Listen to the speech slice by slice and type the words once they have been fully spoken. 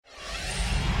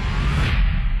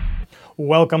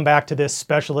Welcome back to this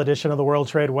special edition of the World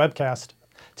Trade Webcast.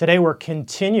 Today we're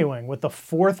continuing with the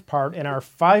fourth part in our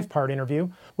five-part interview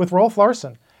with Rolf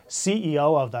Larsen,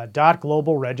 CEO of the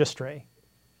Global Registry.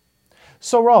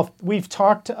 So Rolf, we've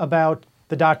talked about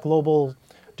the .Global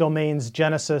domain's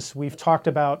genesis. We've talked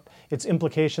about its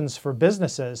implications for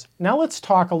businesses. Now let's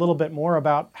talk a little bit more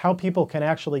about how people can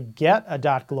actually get a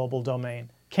 .Global domain.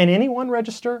 Can anyone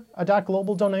register a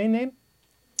 .Global domain name?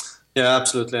 Yeah,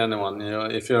 absolutely anyone.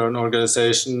 If you're an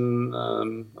organization,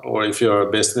 or if you're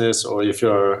a business, or if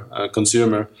you're a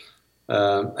consumer,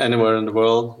 anywhere in the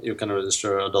world, you can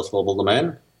register a .Global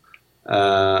domain.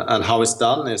 And how it's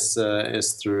done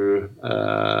is through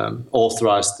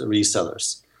authorized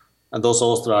resellers. And those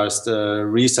authorized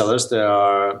resellers, they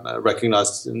are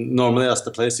recognized normally as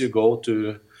the place you go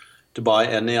to buy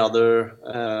any other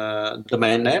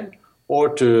domain name,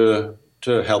 or to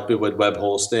help you with web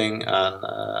hosting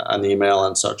and email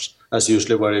and such. That's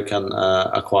usually where you can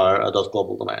acquire a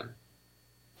 .Global domain.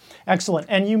 Excellent.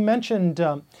 And you mentioned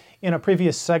in a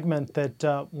previous segment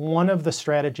that one of the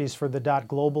strategies for the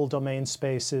 .Global domain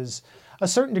space is a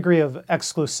certain degree of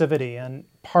exclusivity, and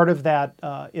part of that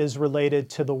is related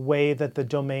to the way that the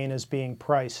domain is being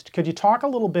priced. Could you talk a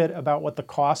little bit about what the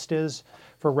cost is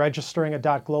for registering a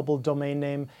 .Global domain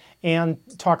name, and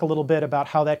talk a little bit about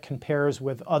how that compares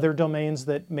with other domains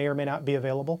that may or may not be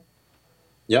available?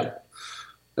 Yeah.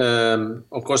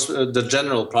 Of course, the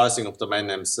general pricing of domain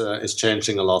names is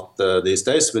changing a lot these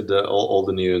days with all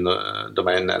the new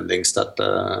domain endings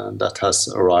that has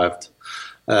arrived.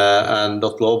 And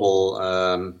 .Global,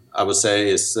 I would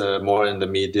say, is more in the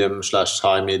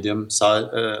medium/high medium side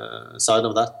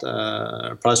of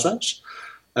that price range.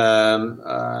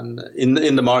 And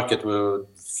in the market, we would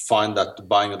find that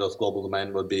buying a .Global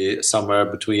domain would be somewhere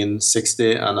between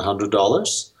 $60 and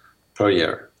 $100 per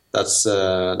year. That's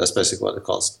basically what it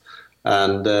costs.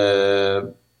 And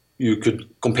you could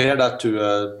compare that to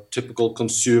a typical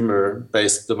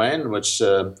consumer-based domain, which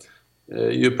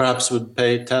you perhaps would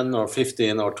pay $10 or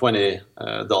 $15 or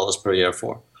 $20 per year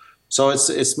for. So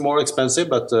it's more expensive,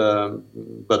 but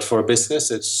for a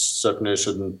business, it certainly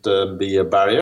shouldn't be a barrier.